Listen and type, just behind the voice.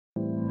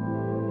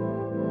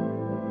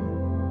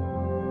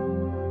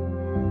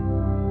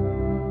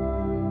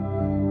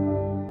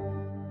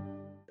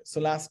So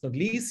last not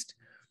least,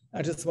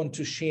 I just want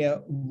to share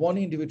one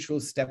individual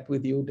step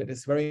with you that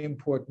is very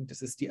important.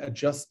 This is the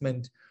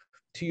adjustment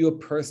to your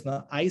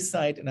personal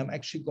eyesight. And I'm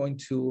actually going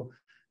to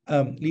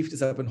leave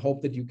this up and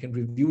hope that you can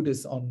review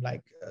this on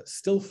like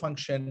still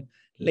function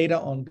later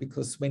on,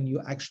 because when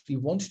you actually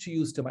want to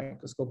use the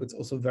microscope, it's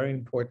also very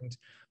important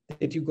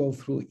that you go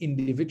through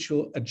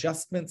individual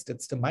adjustments.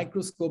 That's the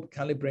microscope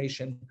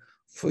calibration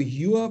for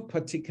your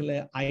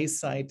particular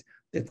eyesight,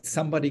 that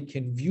somebody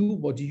can view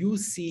what you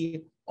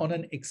see on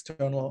an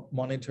external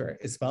monitor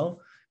as well,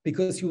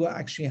 because you will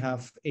actually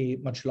have a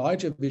much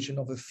larger vision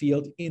of a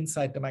field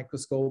inside the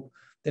microscope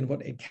than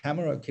what a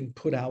camera can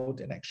put out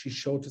and actually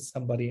show to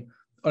somebody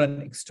on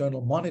an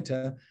external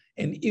monitor.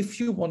 And if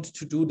you want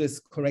to do this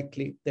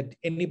correctly, that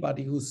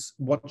anybody who's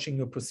watching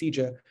your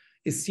procedure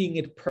is seeing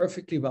it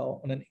perfectly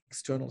well on an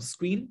external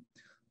screen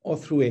or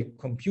through a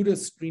computer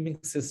streaming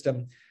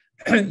system,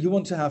 you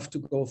want to have to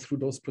go through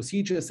those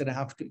procedures that I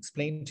have to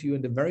explain to you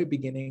in the very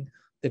beginning: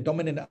 the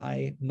dominant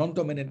eye,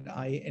 non-dominant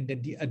eye, and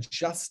then the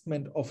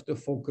adjustment of the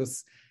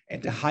focus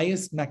at the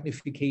highest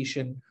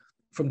magnification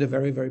from the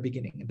very, very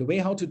beginning. And the way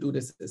how to do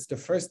this is, the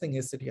first thing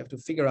is that you have to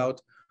figure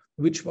out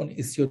which one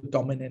is your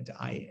dominant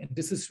eye. And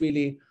this is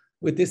really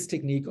with this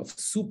technique of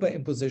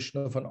superimposition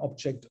of an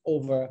object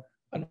over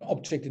an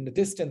object in the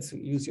distance. You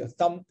use your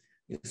thumb,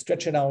 you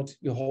stretch it out,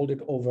 you hold it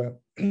over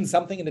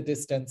something in the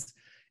distance.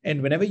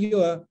 And whenever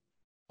your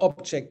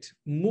object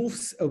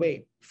moves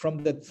away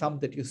from the thumb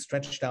that you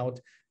stretched out,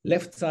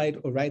 left side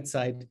or right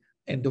side,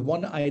 and the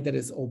one eye that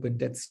is open,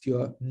 that's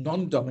your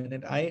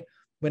non-dominant eye.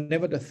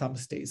 Whenever the thumb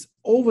stays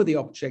over the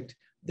object,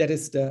 that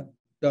is the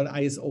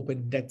eye is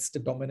open, that's the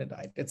dominant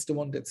eye. That's the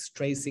one that's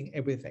tracing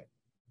everything.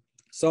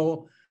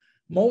 So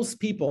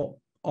most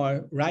people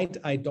are right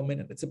eye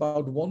dominant. It's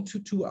about 1 to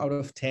 2 out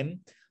of 10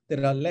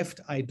 that are left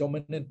eye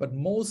dominant, but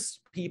most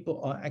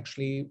people are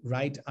actually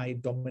right eye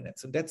dominant.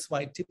 So that's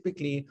why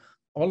typically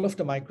all of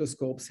the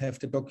microscopes have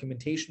the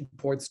documentation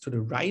ports to the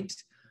right,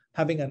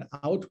 having an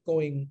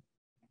outgoing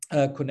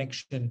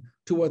connection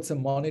towards a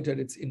monitor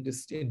that's in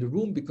the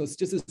room, because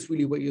this is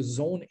really where you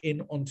zone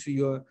in onto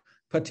your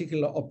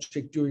particular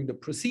object during the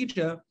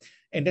procedure.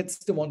 And that's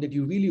the one that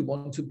you really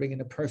want to bring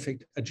in a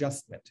perfect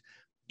adjustment.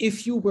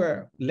 If you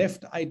were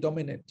left eye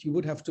dominant, you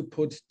would have to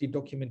put the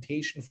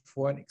documentation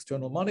for an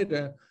external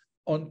monitor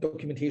on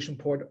documentation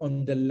port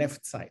on the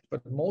left side.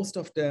 But most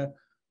of the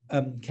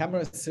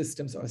camera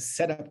systems are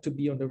set up to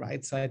be on the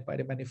right side by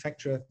the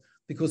manufacturer,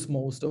 because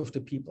most of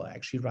the people are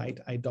actually right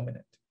eye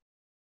dominant.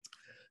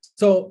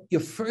 So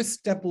your first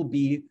step will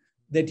be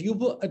that you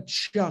will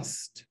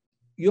adjust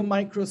your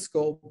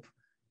microscope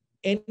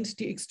and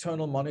the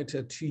external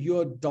monitor to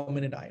your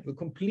dominant eye. We're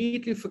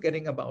completely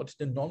forgetting about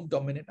the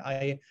non-dominant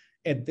eye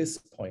at this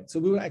point. So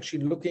we were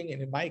actually looking,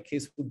 and in my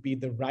case would be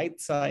the right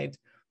side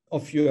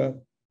of your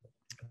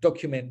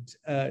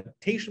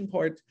documentation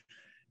part,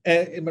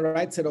 in the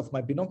right side of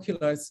my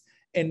binoculars.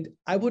 And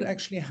I would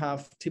actually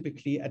have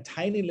typically a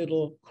tiny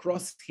little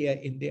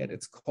crosshair in there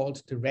that's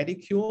called the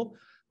reticule,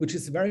 which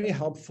is very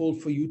helpful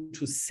for you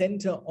to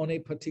center on a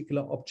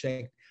particular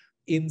object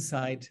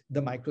inside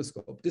the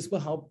microscope. This will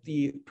help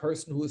the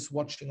person who is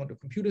watching on the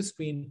computer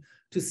screen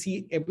to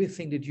see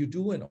everything that you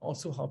do, and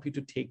also help you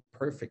to take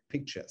perfect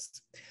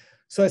pictures.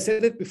 So I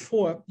said it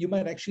before, you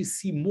might actually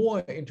see more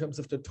in terms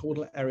of the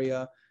total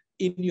area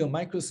in your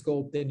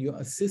microscope than your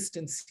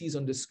assistant sees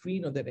on the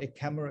screen or that a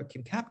camera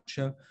can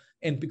capture.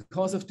 And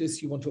because of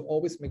this, you want to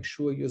always make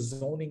sure you're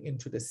zoning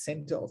into the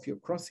center of your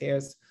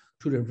crosshairs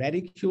to the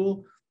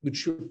reticule, which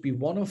should be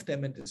one of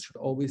them, and this should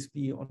always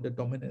be on the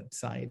dominant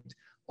side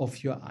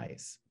of your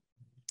eyes.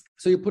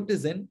 So you put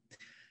this in,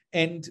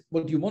 and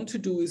what you want to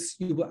do is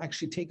you will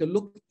actually take a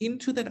look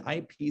into that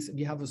eyepiece, and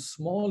you have a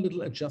small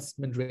little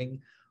adjustment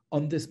ring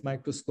on this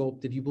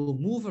microscope that you will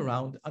move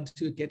around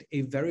until you get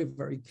a very,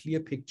 very clear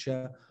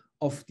picture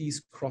of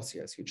these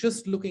crosshairs. You're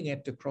just looking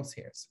at the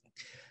crosshairs.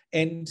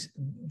 And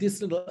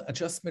this little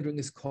adjustment ring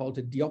is called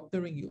a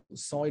diopter ring. You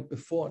saw it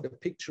before in the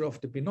picture of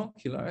the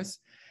binoculars.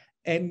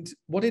 And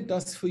what it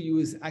does for you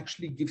is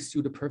actually gives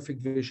you the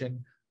perfect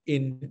vision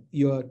in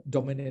your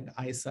dominant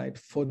eyesight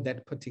for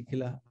that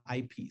particular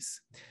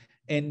eyepiece.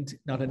 And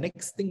now the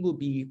next thing will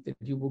be that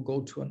you will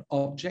go to an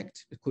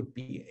object. It could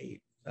be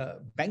a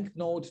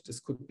banknote. This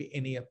could be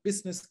any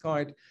business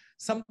card,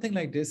 something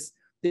like this,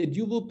 that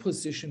you will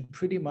position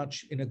pretty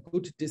much in a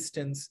good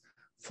distance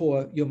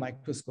for your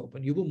microscope.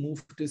 And you will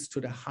move this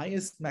to the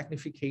highest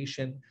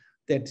magnification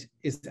that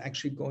is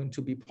actually going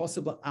to be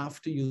possible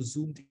after you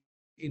zoomed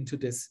into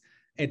this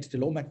at the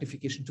low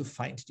magnification to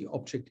find the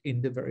object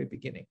in the very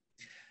beginning.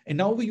 And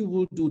now you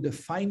will do the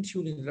fine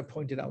tuning that I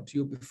pointed out to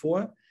you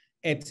before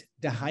at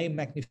the high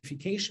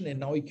magnification. And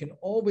now you can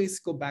always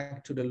go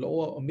back to the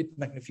lower or mid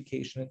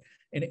magnification,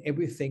 and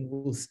everything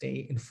will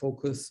stay in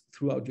focus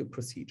throughout your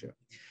procedure.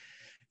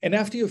 And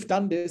after you've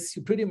done this,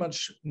 you pretty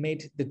much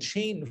made the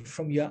chain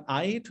from your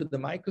eye to the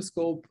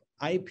microscope,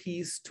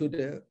 eyepiece to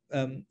the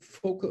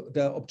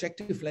the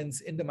objective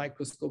lens in the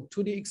microscope,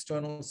 to the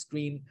external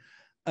screen,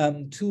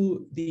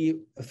 through the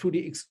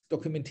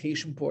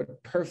documentation board.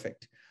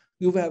 Perfect.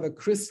 you will have a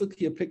crystal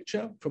clear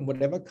picture from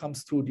whatever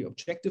comes through the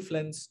objective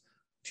lens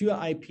to your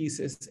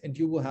eyepieces, and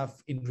you will have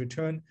in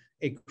return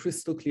a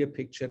crystal clear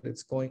picture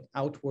that's going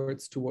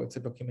outwards towards a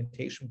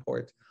documentation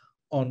port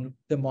on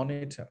the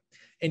monitor.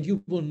 And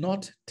you will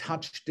not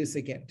touch this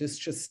again. This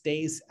just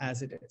stays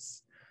as it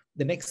is.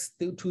 The next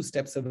two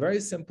steps are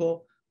very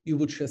simple. You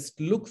will just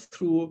look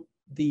through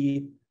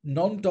the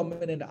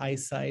non-dominant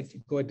eyesight,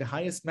 you go at the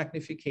highest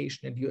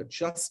magnification, and you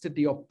adjust the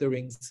diopter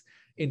rings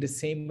in the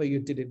same way you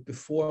did it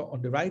before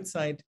on the right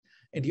side.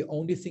 And the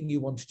only thing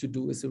you want to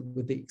do is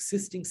with the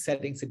existing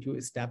settings that you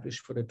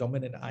established for the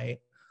dominant eye,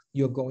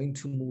 you're going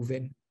to move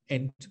in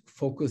and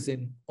focus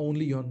in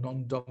only your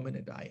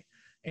non-dominant eye.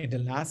 And the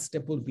last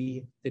step will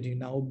be that you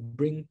now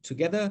bring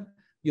together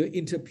your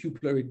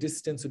interpupillary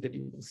distance so that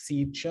you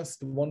see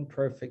just one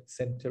perfect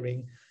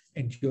centering,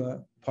 and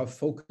your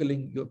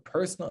parfocaling, your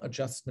personal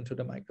adjustment to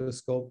the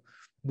microscope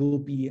will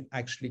be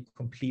actually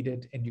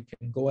completed, and you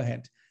can go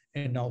ahead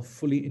and now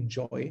fully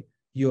enjoy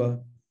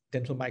your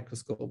dental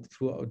microscope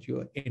throughout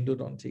your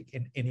endodontic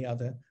and any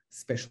other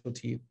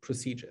specialty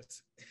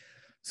procedures.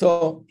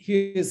 So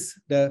here's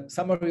the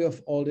summary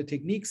of all the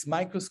techniques.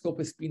 Microscope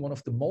has been one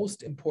of the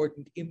most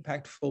important,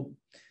 impactful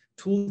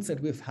tools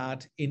that we've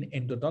had in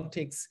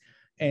endodontics,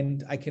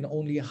 and I can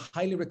only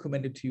highly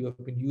recommend it to you.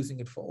 I've been using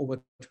it for over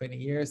 20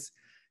 years,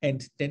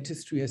 and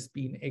dentistry has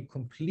been a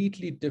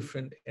completely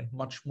different and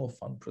much more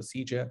fun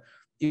procedure.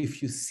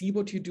 If you see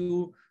what you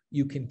do,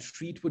 you can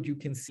treat what you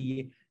can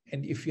see,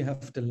 and if you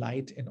have the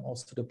light and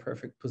also the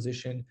perfect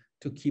position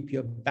to keep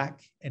your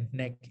back and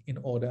neck in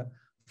order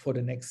for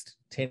the next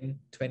 10,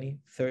 20,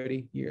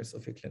 30 years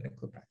of your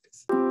clinical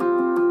practice.